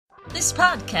This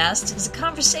podcast is a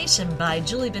conversation by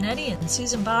Julie Benetti and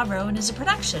Susan Barbaro and is a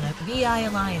production of VI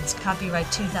Alliance,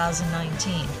 copyright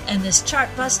 2019. And this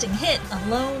chart-busting hit,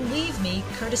 Alone Leave Me,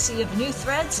 courtesy of New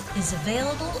Threads, is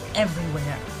available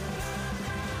everywhere.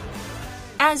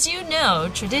 As you know,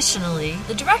 traditionally,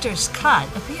 the director's cut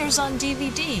appears on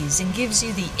DVDs and gives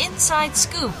you the inside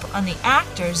scoop on the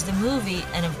actors, the movie,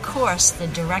 and of course, the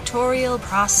directorial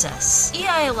process.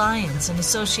 EI Alliance, in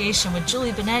association with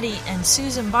Julie Benetti and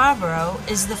Susan Barbaro,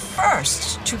 is the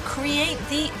first to create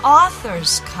the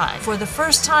author's cut. For the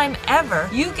first time ever,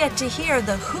 you get to hear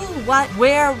the who, what,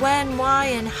 where, when, why,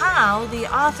 and how the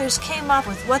authors came up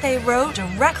with what they wrote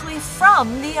directly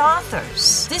from the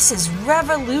authors. This is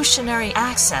revolutionary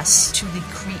access to the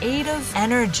creative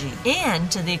energy and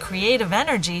to the creative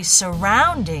energy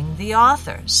surrounding the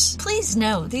authors. Please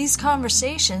note, these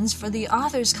conversations for the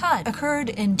author's cut occurred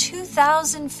in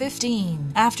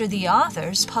 2015 after the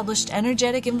authors published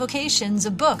Energetic Invocations,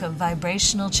 a book of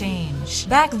vibrational change.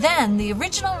 Back then, the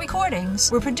original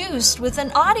recordings were produced with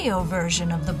an audio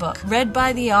version of the book, read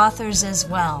by the authors as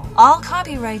well. All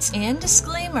copyrights and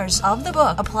disclaimers of the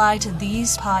book apply to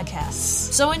these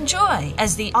podcasts. So enjoy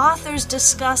as the authors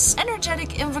discuss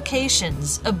Energetic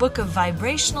Invocations, a book of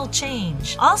vibrational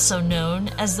change, also known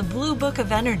as the Blue Book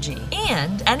of Energy,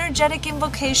 and Energetic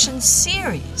Invocations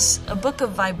Series, a book of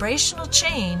vibrational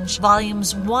change,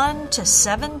 volumes 1 to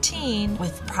 17,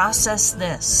 with Process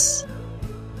This.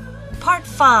 Part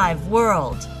 5,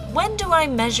 World. When do I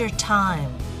measure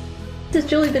time? This is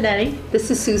Julie Benetti. This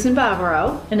is Susan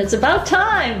Barbaro. And it's about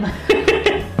time.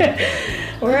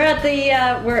 We're at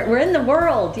the, we're in the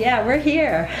world. Yeah, we're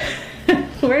here.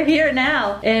 We're here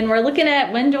now, and we're looking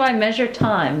at when do I measure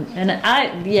time? And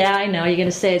I know you're going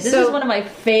to say this is one of my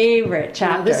favorite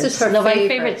chapters. No, this is her my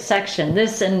favorite section.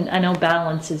 This, and I know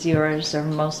balance is yours or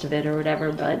most of it or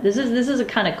whatever, but this is a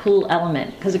kind of cool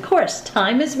element because of course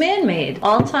time is man-made.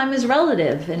 All time is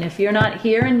relative, and if you're not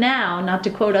here and now, not to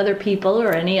quote other people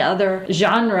or any other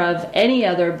genre of any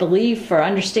other belief or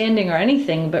understanding or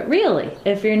anything, but really,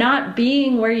 if you're not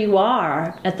being where you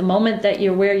are at the moment that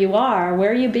you're where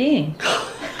are you being?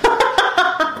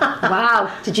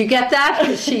 Wow, did you get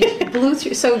that? She blew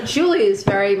through. So Julie is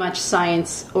very much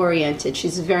science oriented.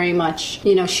 She's very much,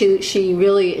 she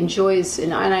really enjoys,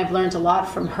 and I've learned a lot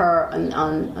from her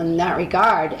on that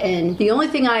regard. And the only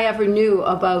thing I ever knew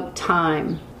about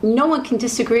time, no one can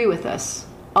disagree with us.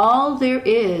 All there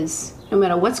is, no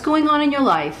matter what's going on in your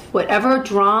life, whatever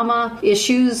drama,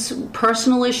 issues,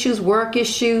 personal issues, work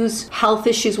issues, health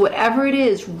issues, whatever it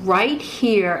is, right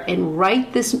here and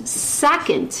right this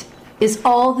second is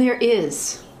all there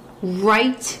is.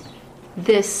 Right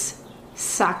this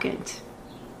second.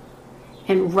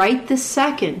 And right this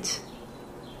second,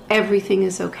 everything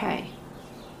is okay.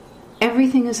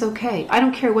 Everything is okay. I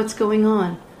don't care what's going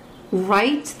on.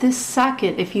 Right this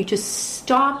second, if you just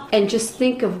stop and just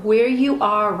think of where you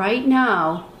are right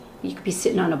now, you could be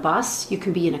sitting on a bus, you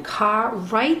can be in a car,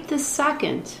 right this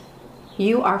second,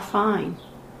 you are fine.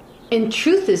 And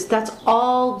truth is, that's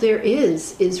all there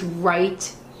is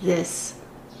right this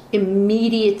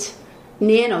immediate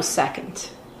nanosecond.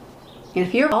 And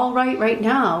if you're all right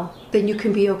now, then you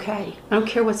can be okay. I don't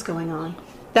care what's going on.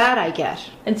 That I get.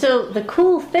 And so the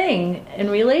cool thing in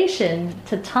relation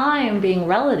to time being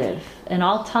relative and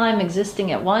all time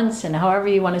existing at once, and however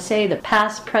you want to say the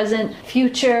past, present,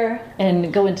 future,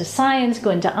 and go into science,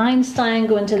 go into Einstein,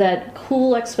 go into that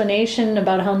cool explanation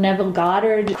about how Neville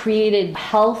Goddard created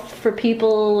health for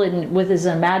people and with his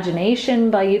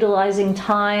imagination by utilizing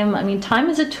time. I mean, time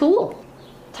is a tool.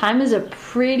 Time is a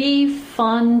pretty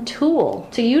fun tool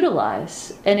to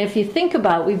utilize. And if you think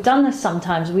about, we've done this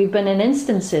sometimes. We've been in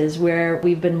instances where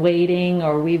we've been waiting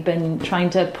or we've been trying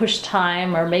to push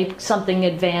time or make something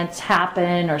advance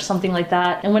happen or something like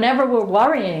that. And whenever we're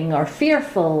worrying or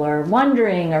fearful or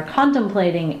wondering or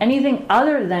contemplating anything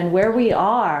other than where we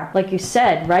are, like you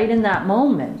said, right in that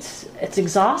moment, it's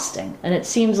exhausting. And it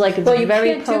seems like it's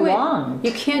very prolonged.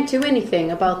 You can't do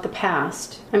anything about the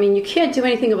past. I mean, you can't do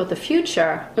anything about the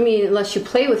future. I mean, unless you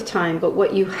play with time, but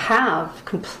what you have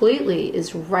completely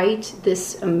is right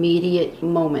this immediate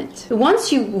moment.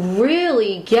 Once you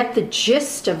really get the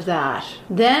gist of that,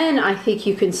 then I think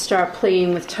you can start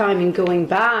playing with time and going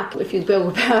back. If you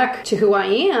go back to who I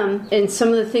am and some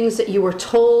of the things that you were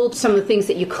told, some of the things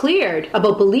that you cleared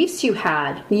about beliefs you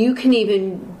had, you can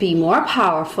even be more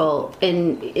powerful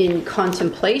in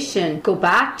contemplation. Go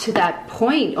back to that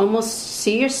point, almost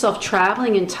see yourself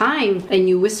traveling in time, and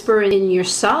you whisper in your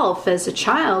yourself as a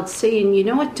child, saying, you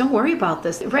know what, don't worry about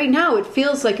this. Right now, it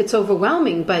feels like it's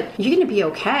overwhelming, but you're going to be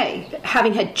okay.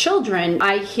 Having had children,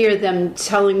 I hear them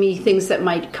telling me things that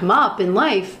might come up in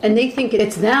life, and they think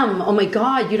it's them. Oh my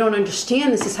God, you don't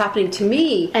understand. This is happening to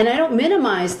me. And I don't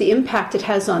minimize the impact it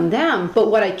has on them,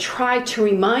 but what I try to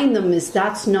remind them is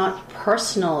that's not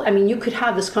personal. I mean, you could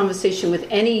have this conversation with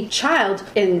any child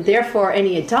and therefore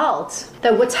any adult,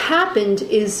 that what's happened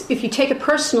is if you take it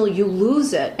personal, you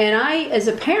lose it. And I, as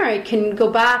a parent, can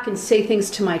go back and say things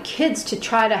to my kids to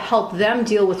try to help them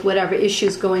deal with whatever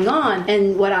issues going on.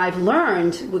 And what I've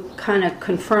learned, what kind of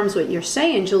confirms what you're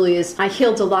saying, Julie, is I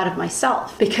healed a lot of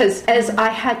myself, because as I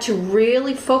had to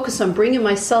really focus on bringing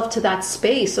myself to that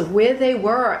space of where they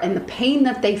were and the pain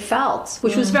that they felt,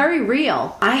 which was very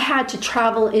real, I had to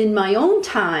travel in my own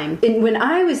time. And when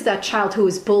I was that child who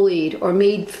was bullied or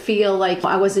made feel like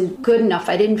I wasn't good enough,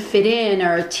 I didn't fit in,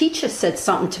 or a teacher said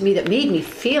something to me that made me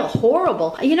feel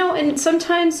horrible, and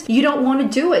sometimes you don't want to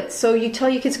do it, so you tell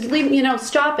your kids,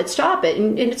 stop it,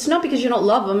 and it's not because you don't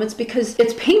love them, it's because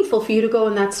it's painful for you to go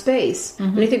in that space.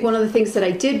 And I think one of the things that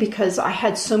I did, because I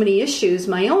had so many issues,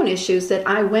 my own issues, that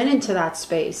I went into that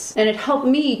space, and it helped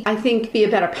me, I think, be a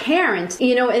better parent,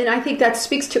 and I think that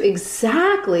speaks to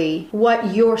exactly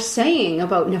what you're saying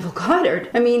about Neville Goddard.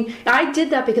 I mean, I did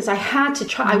that because I had to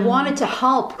try. I wanted to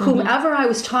help whomever I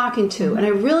was talking to, and I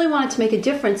really wanted to make a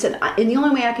difference, and the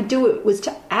only way I could do it was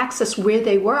to access where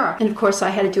they were. And of course, I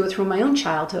had to do it through my own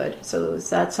childhood. So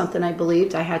that's something I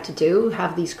believed I had to do,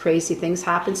 have these crazy things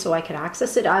happen so I could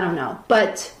access it. I don't know.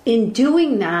 But in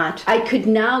doing that, I could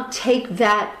now take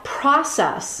that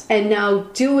process and now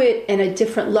do it in a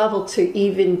different level to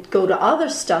even go to other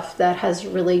stuff that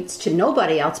relates to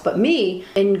nobody else but me,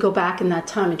 and go back in that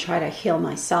time and try to heal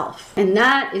myself. And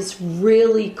that is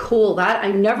really cool. That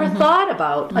I never thought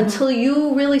about until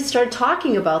you really started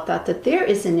talking about that there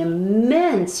is an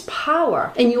immense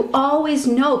power. And you always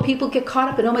know, people get caught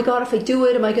up in, oh my God, if I do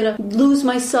it, am I going to lose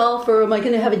myself, or am I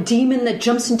going to have a demon that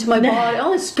jumps into my body?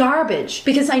 Oh, it's garbage.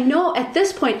 Because I know at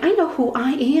this point, I know who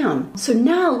I am. So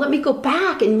now let me go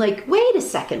back and wait a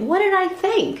second, what did I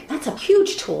think? That's a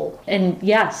huge tool. And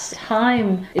yes,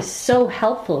 time is so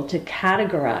helpful to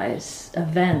categorize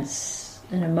events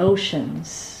and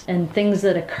emotions and things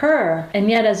that occur, and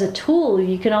yet as a tool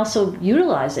you can also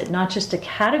utilize it, not just to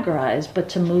categorize but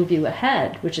to move you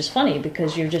ahead, which is funny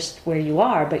because you're just where you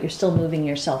are but you're still moving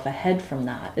yourself ahead from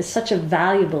that. It's such a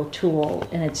valuable tool,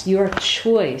 and it's your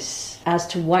choice as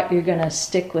to what you're going to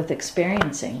stick with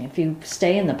experiencing. If you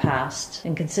stay in the past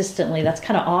and consistently, that's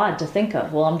kind of odd to think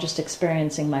of, well, I'm just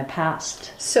experiencing my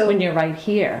past, so when you're right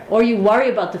here. Or you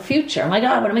worry about the future. Oh my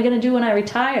God, what am I going to do when I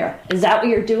retire? Is that what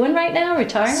you're doing right now,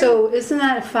 retiring? So isn't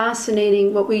that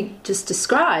fascinating what we just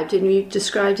described, and we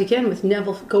described again with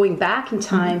Neville going back in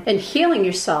time and healing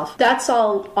yourself? That's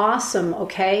all awesome,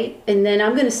 okay? And then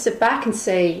I'm going to sit back and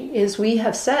say, as we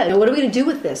have said, what are we going to do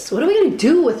with this? What are we going to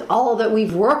do with all that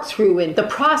we've worked through in the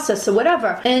process or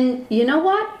whatever? And you know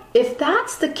what? If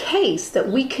that's the case, that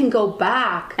we can go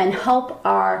back and help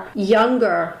our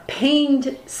younger,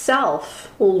 pained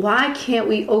self, well, why can't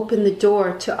we open the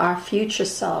door to our future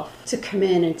self to come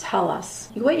in and tell us,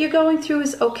 what you're going through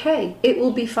is okay. It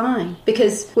will be fine.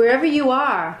 Because wherever you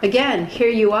are, again, here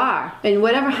you are. And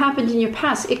whatever happened in your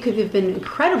past, it could have been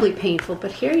incredibly painful,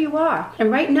 but here you are.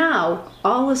 And right now,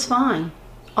 all is fine.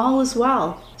 All is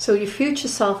well. So your future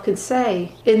self can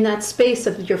say, in that space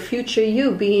of your future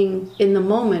you being in the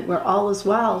moment where all is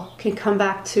well, can come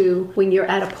back to when you're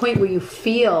at a point where you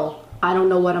feel, I don't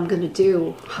know what I'm going to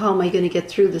do. How am I going to get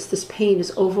through this? This pain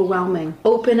is overwhelming.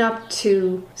 Open up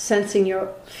to sensing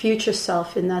your future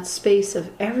self in that space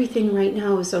of everything right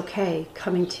now is okay,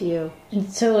 coming to you. And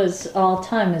so as all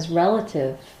time is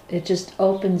relative, it just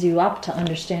opens you up to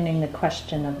understanding the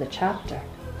question of the chapter.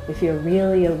 If you're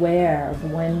really aware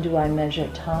of when do I measure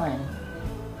time,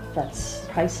 that's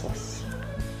priceless.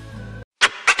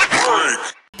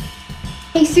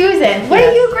 Hey Susan, what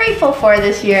are you grateful for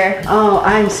this year? Oh,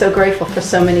 I'm so grateful for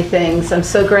so many things. I'm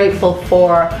so grateful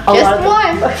for just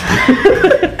one.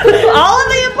 All of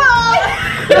the above.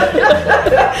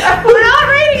 We're not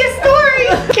writing a story.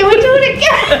 Can we do it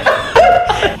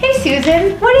again? Hey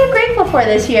Susan, what are you grateful for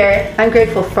this year? I'm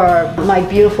grateful for my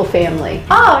beautiful family.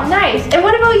 Oh, nice. And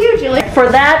what about you, Julie? For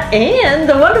that and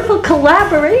the wonderful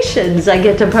collaborations I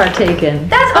get to partake in.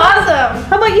 That's awesome.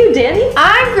 How about you, Danny?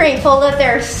 I'm grateful that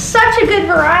there's such a good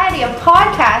variety of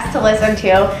podcasts to listen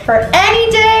to for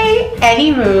any day,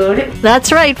 any mood.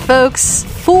 That's right, folks.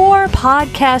 4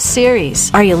 podcast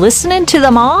series. Are you listening to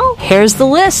them all? Here's the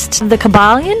list. The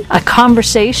Kabbalion, A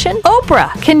Conversation,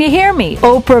 Oprah, Can You Hear Me?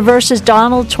 Oprah versus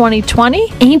Donald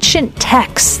 2020, Ancient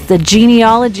protects the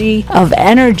genealogy of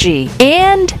energy.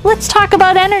 And let's talk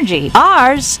about energy,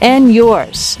 ours and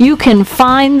yours. You can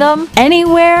find them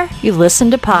anywhere you listen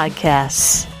to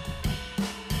podcasts.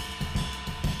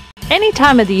 Any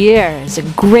time of the year is a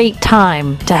great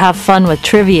time to have fun with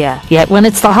trivia. Yet when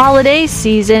it's the holiday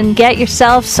season, get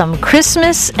yourself some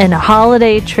Christmas and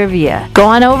holiday trivia. Go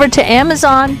on over to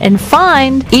Amazon and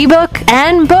find ebook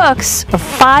and books of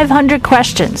 500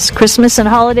 questions, Christmas and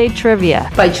holiday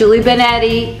trivia. By Julie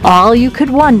Benetti. All you could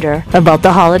wonder about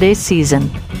the holiday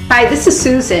season. Hi, this is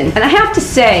Susan, and I have to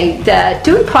say that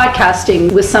doing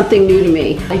podcasting was something new to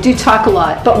me. I do talk a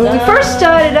lot, but when we first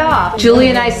started off, Julie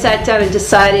and I sat down and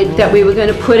decided that we were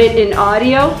going to put it in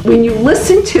audio. When you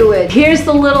listen to it, here's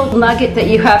the little nugget that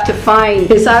you have to find,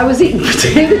 is I was eating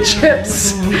potato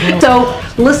chips. So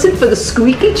listen for the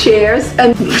squeaky chairs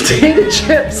and potato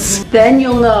chips. Then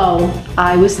you'll know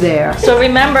I was there. So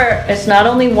remember, it's not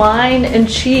only wine and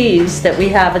cheese that we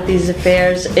have at these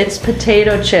affairs, it's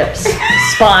potato chips.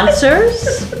 Sponsors?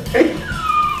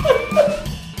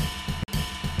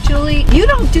 Julie, you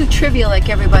don't do trivia like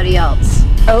everybody else.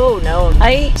 Oh no,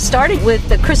 I started with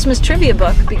the Christmas trivia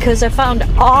book because I found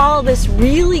all this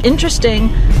really interesting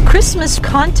Christmas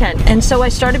content, and so I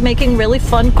started making really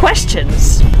fun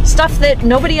questions, stuff that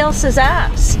nobody else has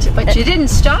asked. But you didn't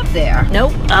stop there.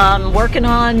 Nope, I'm working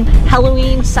on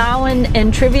Halloween, Samhain,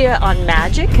 and trivia on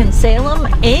magic and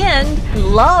Salem, and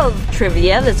love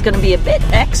trivia that's going to be a bit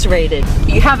X-rated.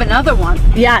 You have another one.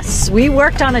 Yes, we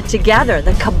worked on it together,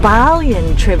 the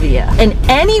Kabbalion trivia. And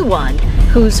anyone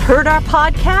who's heard our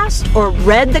podcast or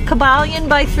read the Kabbalion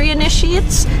by Three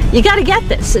Initiates, you got to get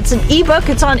this. It's an ebook.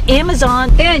 It's on Amazon.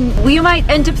 And you might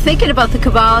end up thinking about the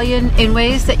Kabbalion in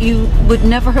ways that you would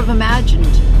never have imagined.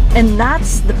 And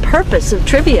that's the purpose of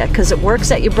trivia, because it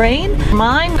works at your brain,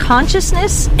 mind,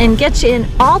 consciousness, and gets you in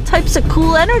all types of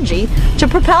cool energy to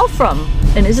propel from.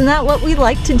 And isn't that what we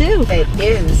like to do? It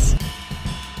is.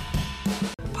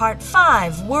 Part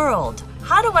 5, World.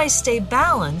 How do I stay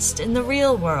balanced in the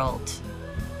real world?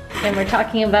 And we're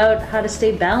talking about how to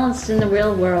stay balanced in the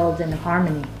real world in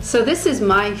harmony. So this is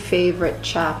my favorite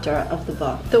chapter of the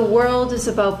book. The world is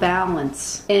about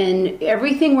balance, and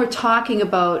everything we're talking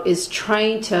about is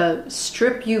trying to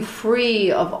strip you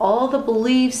free of all the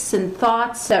beliefs and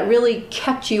thoughts that really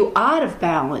kept you out of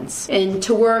balance, and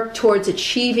to work towards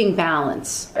achieving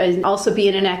balance. And also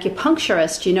being an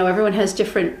acupuncturist, you know, everyone has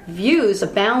different views. A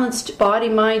balanced body,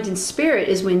 mind, and spirit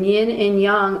is when yin and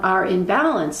yang are in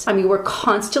balance. I mean, we're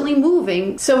constantly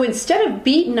moving. So instead of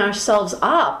beating ourselves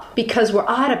up because we're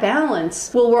out of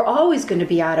balance, well, we're always going to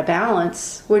be out of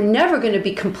balance. We're never going to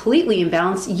be completely in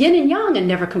balance. Yin and yang are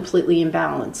never completely in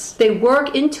balance. They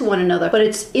work into one another, but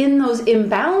it's in those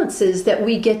imbalances that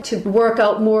we get to work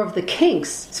out more of the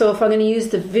kinks. So if I'm going to use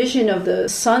the vision of the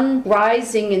sun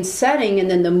rising and setting and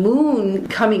then the moon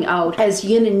coming out as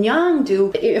yin and yang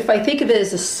do, if I think of it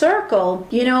as a circle,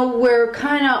 you know, we're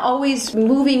kind of always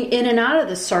moving in and out of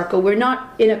the circle. We're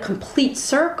not in a complete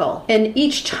circle. And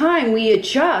each time we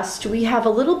adjust, we have a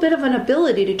little bit of an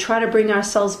ability to try to bring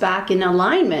ourselves back in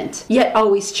alignment, yet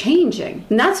always changing.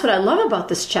 And that's what I love about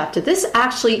this chapter. This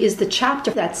actually is the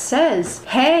chapter that says,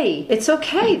 hey, it's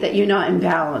okay that you're not in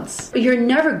balance. You're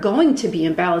never going to be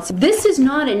in balance. This is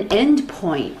not an end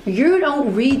point. You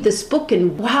don't read this book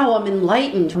and, wow, I'm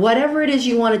enlightened. Whatever it is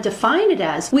you want to define it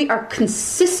as, we are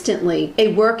consistently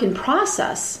a work in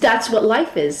process. That's what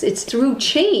life is. It's through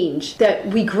change that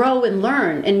we grow and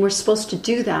learn, and we're supposed to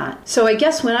do that. So I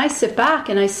guess when I sit back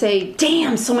and I say,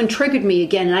 damn, someone triggered me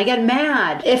again and I get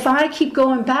mad, if I keep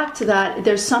going back to that,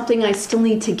 there's something I still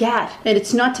need to get. And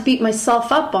it's not to beat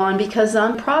myself up on, because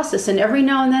I'm processed, and every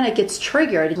now and then it gets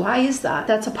triggered. Why is that?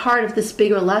 That's a part of this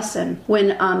bigger lesson.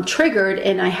 When I'm triggered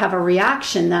and I have a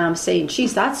reaction that I'm saying,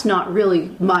 geez, that's not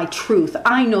really my truth.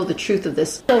 I know the truth of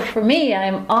this. So for me,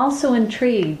 I'm also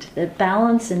intrigued that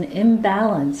balance and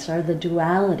imbalance are the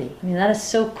duality. I mean, that is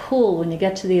so cool when you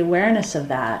get to the awareness of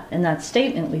that. In that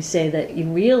statement, we say that you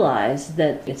realize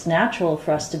that it's natural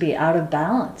for us to be out of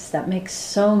balance. That makes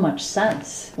so much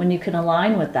sense when you can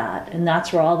align with that. And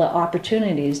that's where all the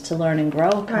opportunities to learn and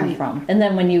grow come from. And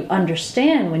then when you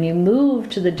understand, when you move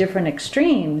to the different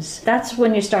extremes, that's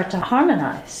when you start to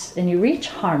harmonize and you reach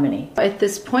harmony. At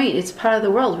this point, it's part of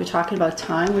the world. We're talking about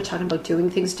time. We're talking about doing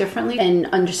things differently and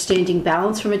understanding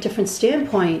balance from a different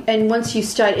standpoint. And once you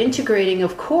start integrating,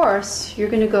 of course, you're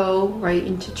going to go right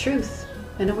into truth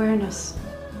and awareness.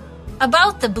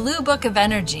 About the Blue Book of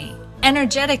Energy,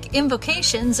 Energetic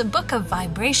Invocations, a book of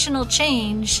vibrational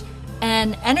change,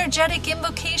 and Energetic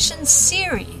Invocations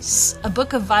Series, a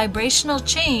book of vibrational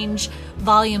change,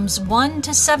 volumes 1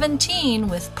 to 17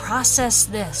 with Process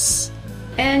This.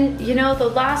 And the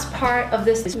last part of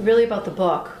this is really about the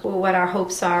book, what our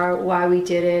hopes are, why we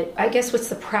did it. I guess what's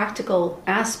the practical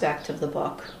aspect of the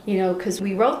book, because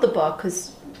we wrote the book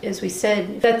because, as we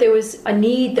said, that there was a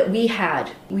need that we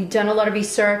had. We'd done a lot of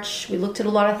research. We looked at a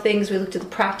lot of things. We looked at the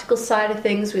practical side of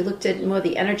things. We looked at more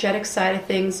the energetic side of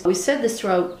things. We said this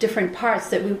throughout different parts,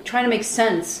 that we were trying to make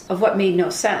sense of what made no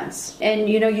sense. And,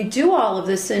 you do all of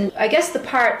this. And I guess the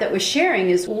part that we're sharing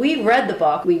is we read the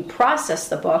book. We processed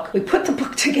the book. We put the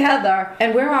book together.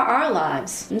 And where are our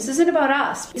lives? This isn't about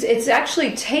us. It's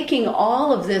actually taking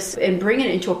all of this and bringing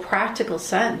it into a practical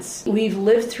sense. We've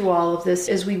lived through all of this.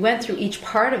 As we went through each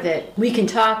part of it, we can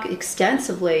talk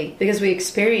extensively because we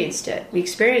experienced it. We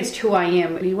experienced who I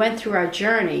am. We went through our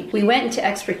journey. We went into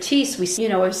expertise.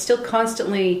 We, are still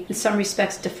constantly, in some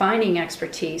respects, defining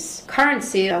expertise.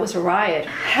 Currency, that was a riot.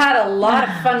 Had a lot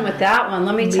of fun with that one,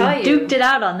 let me tell you. Duked it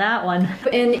out on that one.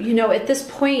 And, at this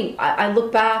point, I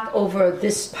look back over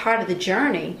this part of the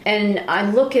journey, and I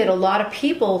look at a lot of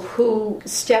people who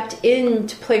stepped in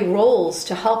to play roles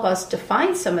to help us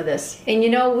define some of this. And,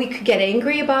 we could get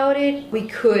angry about it. We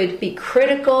could be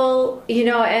critical,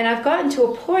 and I've gotten to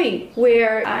a point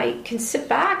where I can sit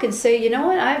back and say,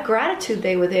 what, I have gratitude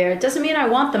they were there. It doesn't mean I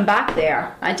want them back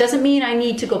there. It doesn't mean I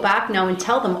need to go back now and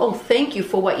tell them, oh, thank you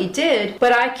for what you did,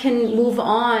 but I can move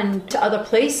on to other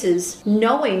places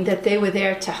knowing that they were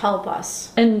there to help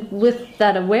us. And with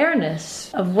that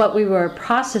awareness of what we were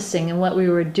processing and what we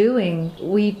were doing,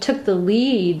 we took the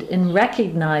lead in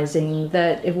recognizing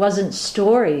that it wasn't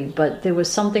story, but there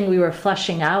was something we were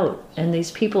fleshing out. And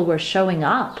these people were showing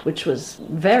up, which was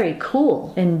very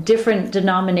cool, in different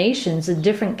denominations and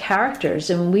different characters.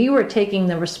 And we were taking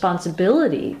the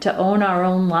responsibility to own our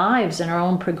own lives and our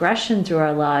own progression through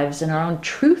our lives and our own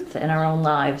truth in our own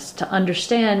lives, to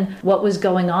understand what was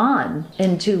going on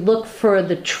and to look for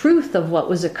the truth of what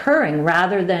was occurring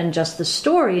rather than just the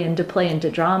story and to play into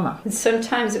drama. And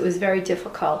sometimes it was very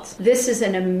difficult. This is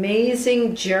an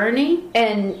amazing journey.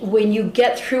 And when you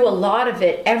get through a lot of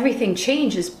it, everything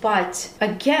changes. But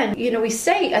again, we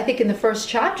say, I think in the first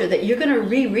chapter, that you're going to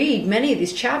reread many of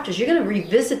these chapters. You're going to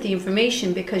revisit the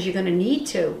information because you're going to need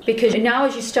to. Because now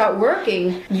as you start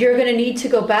working, you're going to need to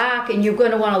go back and you're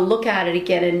going to want to look at it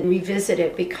again and revisit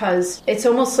it, because it's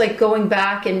almost like going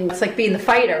back, and it's like being the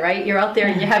fighter, right? You're out there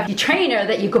and you have your trainer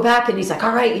that you go back and he's like,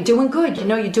 all right, you're doing good.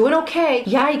 You're doing okay.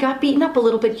 Yeah, you got beaten up a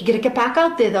little bit. You got to get back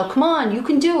out there though. Come on, you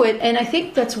can do it. And I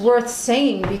think that's worth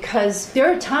saying, because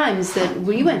there are times that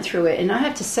we went through it and I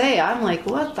have to say, I'm like,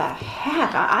 what the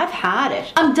heck? I've had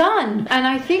it. I'm done. And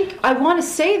I think I want to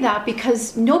say that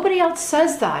because nobody else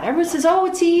says that. Everyone says, oh,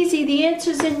 it's easy. The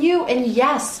answer's in you. And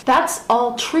yes, that's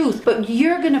all truth. But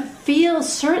you're going to feel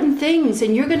certain things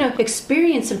and you're going to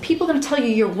experience, and people are going to tell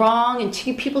you you're wrong, and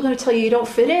people are going to tell you you don't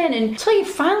fit in, and until you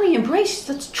finally embrace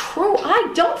that's true.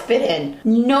 I don't fit in.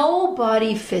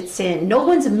 Nobody fits in. No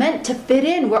one's meant to fit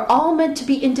in. We're all meant to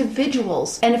be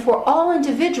individuals. And if we're all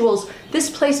individuals, this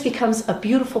place becomes a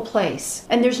beautiful place.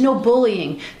 And there's no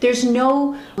bullying. There's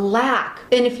no lack.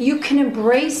 And if you can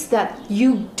embrace that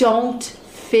you don't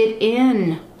fit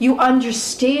in, you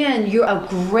understand you're a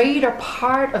greater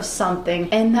part of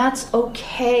something, and that's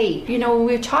okay. When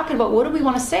we were talking about what do we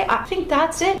want to say, I think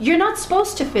that's it. You're not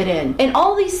supposed to fit in. And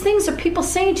all these things are people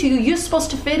saying to you, you're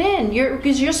supposed to fit in.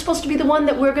 Because you're supposed to be the one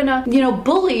that we're going to,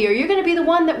 bully, or you're going to be the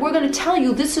one that we're going to tell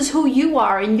you this is who you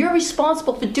are, and you're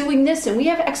responsible for doing this, and we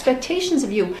have expectations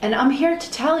of you. And I'm here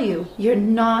to tell you, you're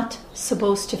not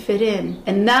supposed to fit in.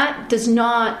 And that does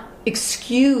not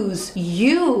excuse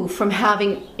you from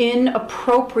having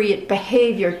inappropriate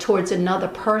behavior towards another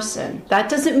person. That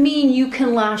doesn't mean you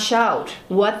can lash out.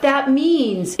 What that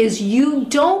means is you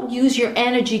don't use your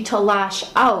energy to lash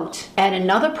out at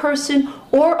another person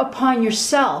or upon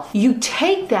yourself. You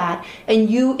take that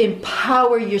and you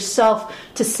empower yourself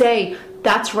to say,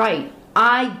 that's right.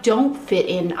 I don't fit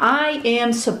in. I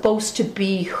am supposed to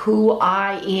be who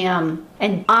I am,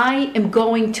 and I am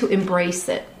going to embrace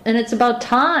it. And it's about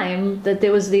time that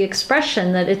there was the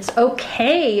expression that it's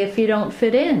okay if you don't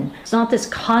fit in. It's not this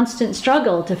constant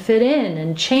struggle to fit in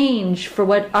and change for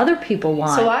what other people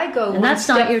want. So I go and that's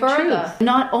not your further. truth.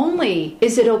 Not only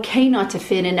is it okay not to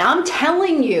fit in, I'm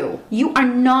telling you, you are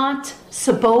not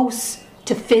supposed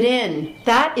to fit in.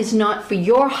 That is not for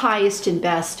your highest and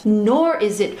best, nor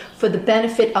is it for the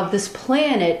benefit of this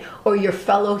planet or your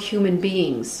fellow human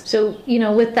beings. So,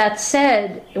 with that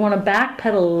said, I want to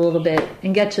backpedal a little bit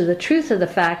and get to the truth of the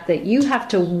fact that you have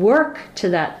to work to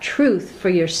that truth for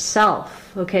yourself.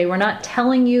 Okay, we're not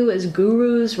telling you as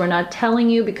gurus. We're not telling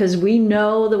you because we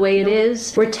know the way it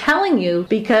is. We're telling you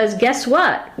because guess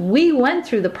what? We went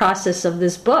through the process of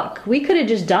this book. We could have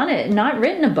just done it and not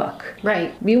written a book.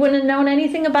 Right. We wouldn't have known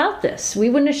anything about this. We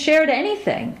wouldn't have shared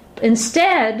anything.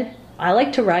 Instead, I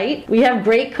like to write. We have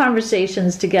great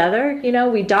conversations together.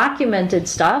 We documented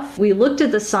stuff. We looked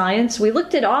at the science. We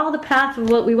looked at all the path of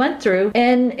what we went through.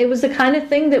 And it was the kind of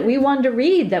thing that we wanted to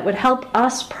read that would help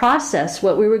us process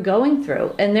what we were going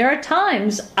through. And there are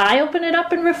times I open it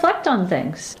up and reflect on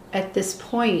things. At this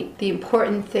point, the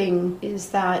important thing is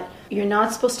that you're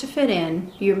not supposed to fit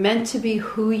in. You're meant to be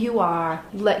who you are.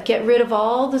 Get rid of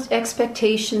all the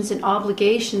expectations and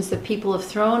obligations that people have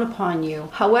thrown upon you.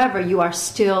 However, you are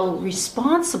still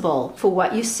responsible for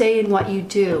what you say and what you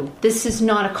do. This is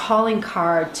not a calling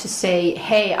card to say,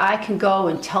 hey, I can go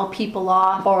and tell people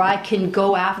off, or I can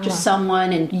go after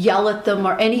someone and yell at them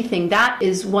or anything. That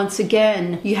is, once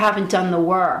again, you haven't done the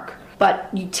work.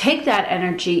 But you take that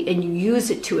energy and you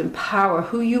use it to empower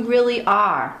who you really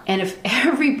are. And if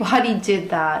everybody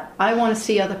did that, I want to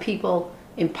see other people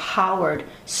empowered,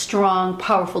 strong,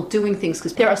 powerful, doing things,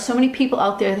 because there are so many people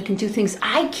out there that can do things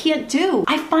I can't do.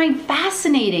 I find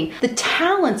fascinating the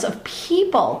talents of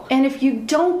people. And if you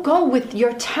don't go with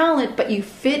your talent, but you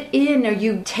fit in, or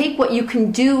you take what you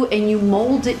can do and you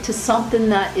mold it to something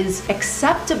that is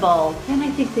acceptable, then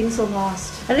I think things are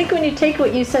lost. I think when you take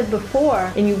what you said before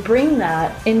and you bring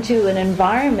that into an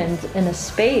environment, in a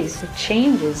space, it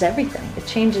changes everything. It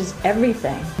changes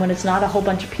everything. When it's not a whole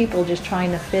bunch of people just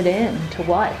trying to fit in to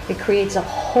what? It creates a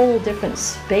whole different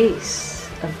space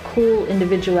of cool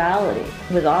individuality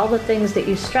with all the things that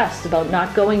you stressed about,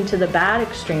 not going to the bad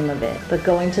extreme of it, but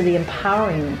going to the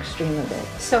empowering extreme of it.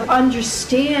 So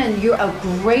understand you're a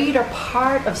greater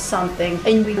part of something,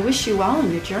 and we wish you well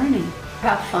on your journey.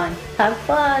 Have fun. Have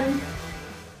fun.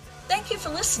 Thank you for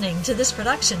listening to this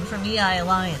production from EI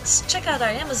Alliance. Check out our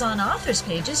Amazon authors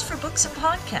pages for books and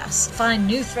podcasts. Find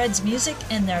New Threads music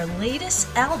and their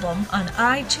latest album on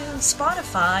iTunes,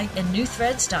 Spotify, and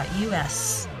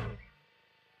newthreads.us.